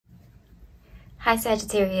Hi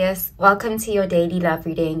Sagittarius, welcome to your daily love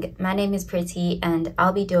reading. My name is Pretty and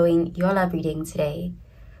I'll be doing your love reading today.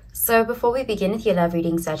 So before we begin with your love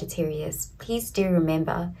reading, Sagittarius, please do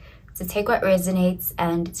remember to take what resonates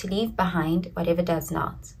and to leave behind whatever does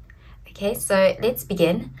not. Okay, so let's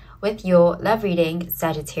begin with your love reading,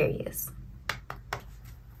 Sagittarius.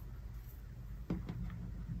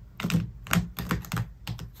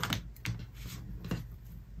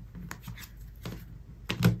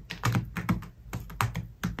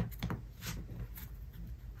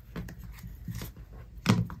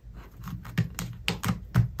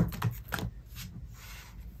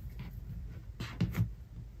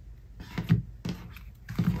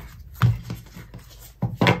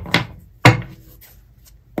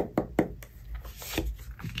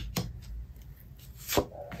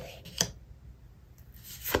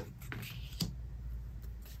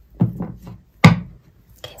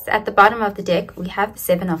 At the bottom of the deck, we have the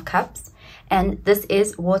Seven of Cups, and this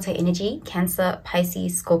is water energy, Cancer,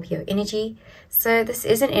 Pisces, Scorpio energy. So this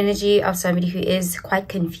is an energy of somebody who is quite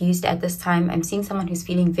confused at this time. I'm seeing someone who's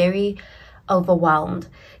feeling very overwhelmed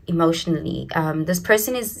emotionally. This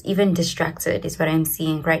person is even distracted is what I'm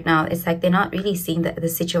seeing right now. It's like they're not really seeing the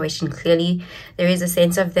situation clearly. There is a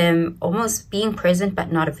sense of them almost being present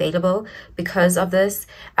but not available because of this.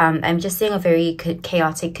 I'm just seeing a very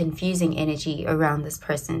chaotic, confusing energy around this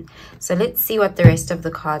person. So let's see what the rest of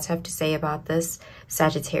the cards have to say about this,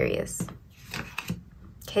 Sagittarius.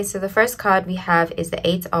 Okay, so the first card we have is the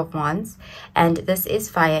Eight of Wands, and this is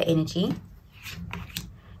fire energy.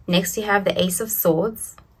 Next, we have the Ace of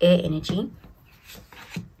Swords, air energy.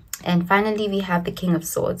 And finally, we have the King of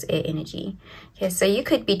Swords, air energy. Okay, so you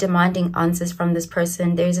could be demanding answers from this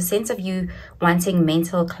person. There is a sense of you wanting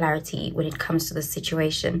mental clarity when it comes to this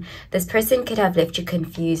situation. This person could have left you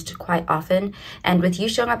confused quite often. And with you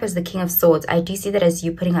showing up as the King of Swords, I do see that as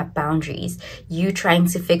you putting up boundaries, you trying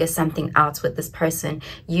to figure something out with this person,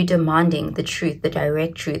 you demanding the truth, the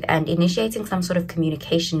direct truth, and initiating some sort of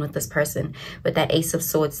communication with this person with that Ace of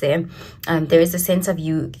Swords there. There is a sense of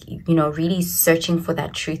you really searching for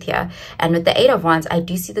that truth here. And with the Eight of Wands, I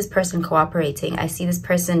do see this person cooperating. I see this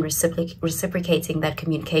person reciprocating that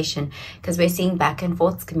communication, because we're seeing back and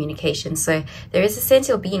forth communication. So there is a sense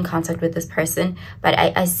you'll be in contact with this person, but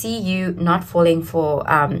I see you not falling for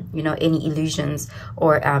any illusions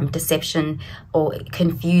or deception or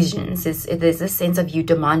confusions. There's a sense of you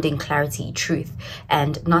demanding clarity, truth,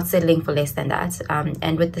 and not settling for less than that.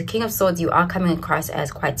 And with the King of Swords, you are coming across as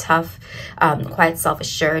quite tough, quite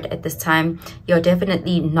self-assured at this time. You're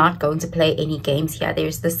definitely not going to play any games here.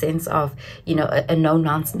 There's the sense of a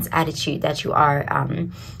no-nonsense attitude that you are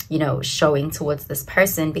showing towards this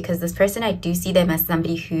person, because this person, I do see them as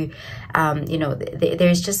somebody who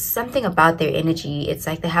there's just something about their energy. It's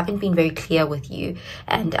like they haven't been very clear with you,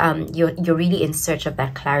 and you're really in search of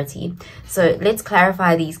that clarity. So let's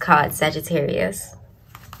clarify these cards, Sagittarius.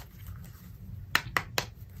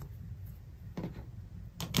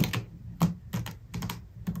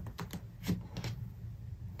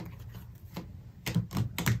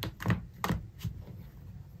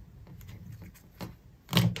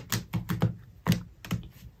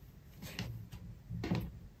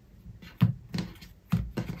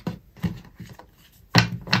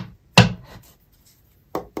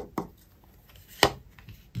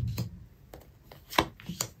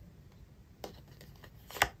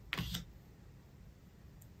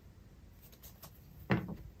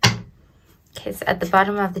 Okay, so at the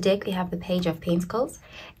bottom of the deck, we have the Page of Pentacles,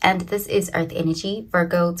 and this is Earth energy,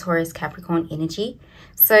 Virgo, Taurus, Capricorn energy.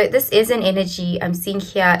 So this is an energy, I'm seeing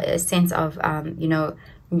here a sense of,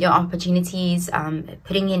 new opportunities,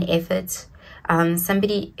 putting in effort,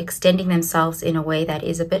 somebody extending themselves in a way that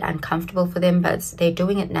is a bit uncomfortable for them, but they're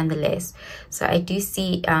doing it nonetheless. So I do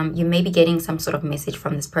see you may be getting some sort of message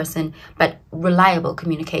from this person, but reliable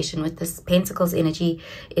communication. With this Pentacles energy,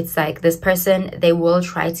 it's like this person, they will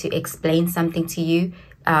try to explain something to you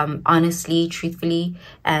honestly, truthfully,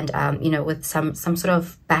 and with some sort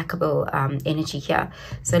of backable energy here.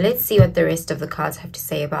 So let's see what the rest of the cards have to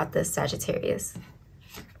say about this, Sagittarius.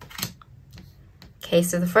 Okay,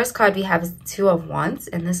 so the first card we have is the Two of Wands,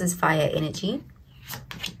 and this is fire energy.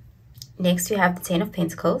 Next, we have the Ten of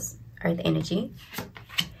Pentacles, Earth energy.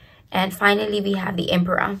 And finally, we have the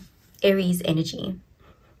Emperor, Aries energy.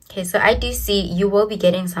 Okay, so I do see you will be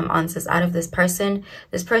getting some answers out of this person.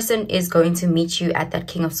 This person is going to meet you at that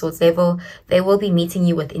King of Swords level. They will be meeting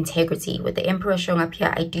you with integrity. With the Emperor showing up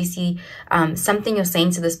here, I do see something you're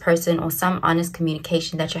saying to this person, or some honest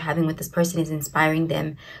communication that you're having with this person is inspiring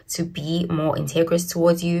them to be more integrous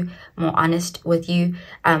towards you, more honest with you.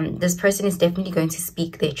 This person is definitely going to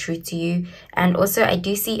speak their truth to you. And also, I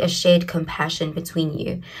do see a shared compassion between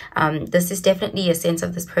you. This is definitely a sense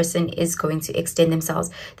of this person is going to extend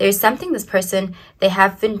themselves. There is something this person, they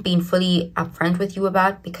haven't been fully upfront with you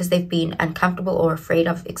about because they've been uncomfortable or afraid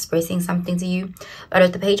of expressing something to you. But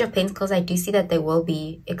at the Page of Pentacles, I do see that they will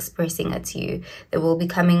be expressing it to you. They will be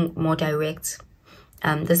becoming more direct.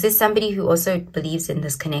 This is somebody who also believes in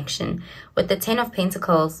this connection. With the 10 of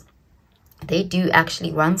Pentacles, they do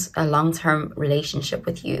actually want a long-term relationship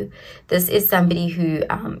with you. This is somebody who,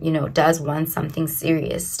 you know, does want something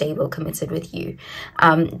serious, stable, committed with you.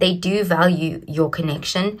 They do value your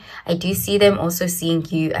connection. I do see them also seeing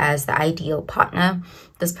you as the ideal partner.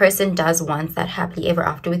 This person does want that happily ever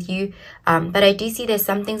after with you. But I do see there's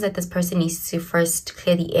some things that this person needs to first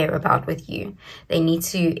clear the air about with you. They need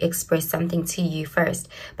to express something to you first.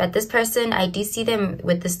 But this person, I do see them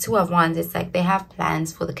with this 2 of Wands. It's like they have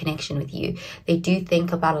plans for the connection with you. They do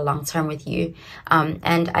think about a long term with you.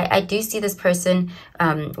 And I do see this person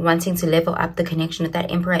wanting to level up the connection with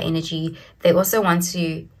that Emperor energy. They also want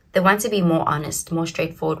to... They want to be more honest, more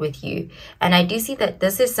straightforward with you. And I do see that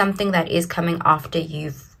this is something that is coming after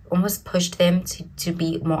you've almost pushed them to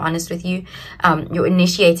be more honest with you. You're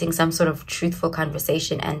initiating some sort of truthful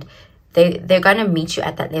conversation, and they're going to meet you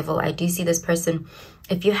at that level. I do see this person,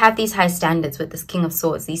 if you have these high standards with this King of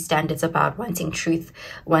Swords, these standards about wanting truth,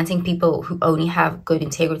 wanting people who only have good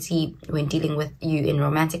integrity when dealing with you in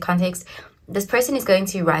romantic context, this person is going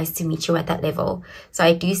to rise to meet you at that level. So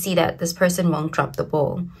I do see that this person won't drop the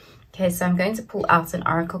ball. Okay, so I'm going to pull out an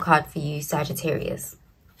oracle card for you, Sagittarius.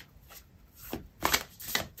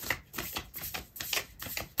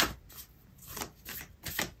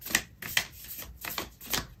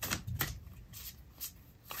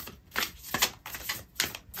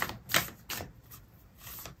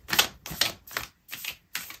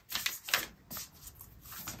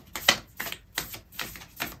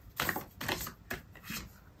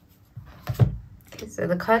 So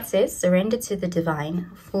the card says, surrender to the divine,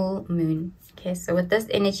 full moon. Okay, so with this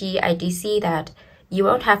energy, I do see that you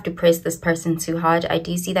won't have to press this person too hard. I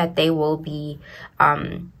do see that they will be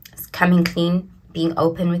coming clean, being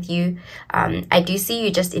open with you. I do see you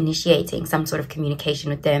just initiating some sort of communication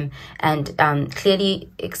with them and clearly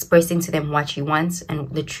expressing to them what you want and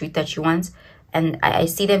the truth that you want. And I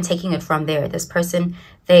see them taking it from there. This person,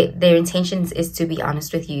 their intentions is to be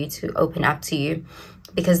honest with you, to open up to you.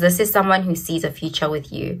 Because this is someone who sees a future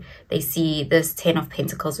with you. They see this 10 of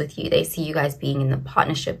Pentacles with you. They see you guys being in a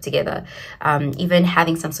partnership together, even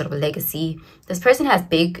having some sort of a legacy. This person has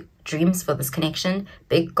big dreams for this connection,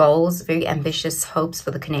 big goals, very ambitious hopes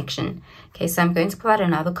for the connection. Okay, so I'm going to pull out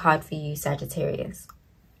another card for you, Sagittarius.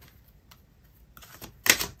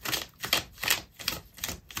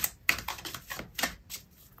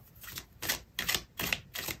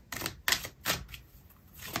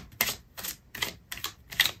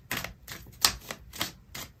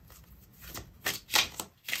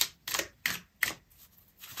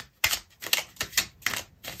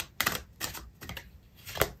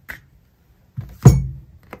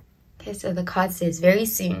 Okay, so the card says, very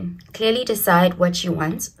soon, clearly decide what you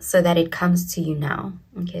want so that it comes to you now.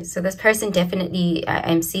 Okay, so this person definitely,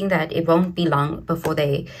 I'm seeing that it won't be long before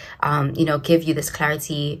they, you know, give you this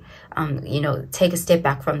clarity, you know, take a step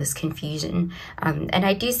back from this confusion. And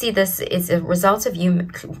I do see this is a result of you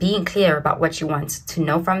being clear about what you want to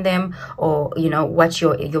know from them, or, you know, what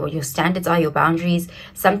your standards are, your boundaries,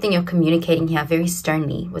 something you're communicating here very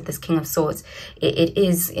sternly with this King of Swords. It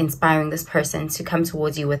is inspiring this person to come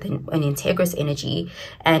towards you with an integrous energy.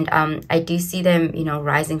 And I do see them, you know,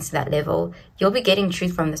 rising to that level. You'll be getting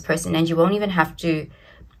truth from this person, and you won't even have to,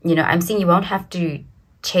 you know, I'm seeing you won't have to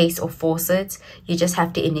chase or force it. You just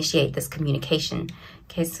have to initiate this communication.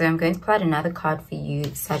 Okay, so I'm going to pull out another card for you,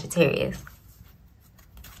 Sagittarius.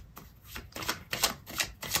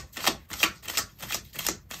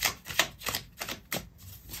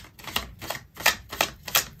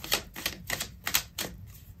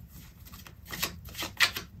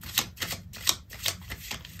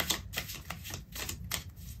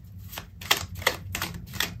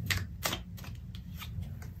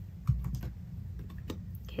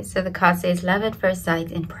 So the card says, love at first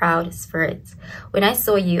sight and proud spirit. When I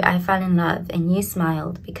saw you, I fell in love and you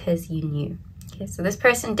smiled because you knew. Okay, Okay, so this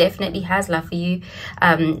person definitely has love for you.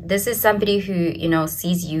 This is somebody who, you know,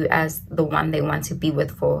 sees you as the one they want to be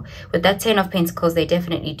with for. With that 10 of Pentacles, they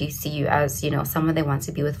definitely do see you as, you know, someone they want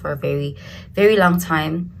to be with for a very, very long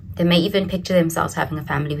time. They may even picture themselves having a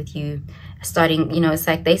family with you, starting, you know, it's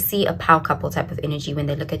like they see a power couple type of energy when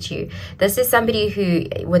they look at you. This is somebody who,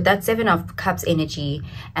 with that 7 of Cups energy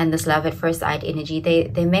and this love at first sight energy,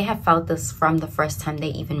 they may have felt this from the first time they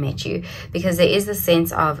even met you, because there is a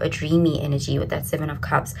sense of a dreamy energy with that 7 of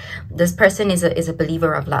Cups. This person is a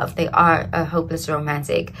believer of love. They are a hopeless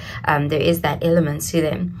romantic. There is that element to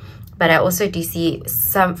them. But I also do see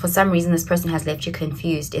for some reason this person has left you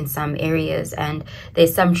confused in some areas, and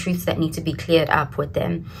there's some truths that need to be cleared up with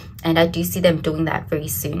them. And I do see them doing that very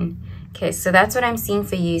soon. Okay, so that's what I'm seeing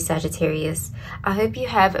for you, Sagittarius. I hope you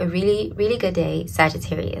have a really, really good day,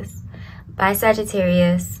 Sagittarius. Bye,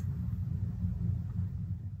 Sagittarius.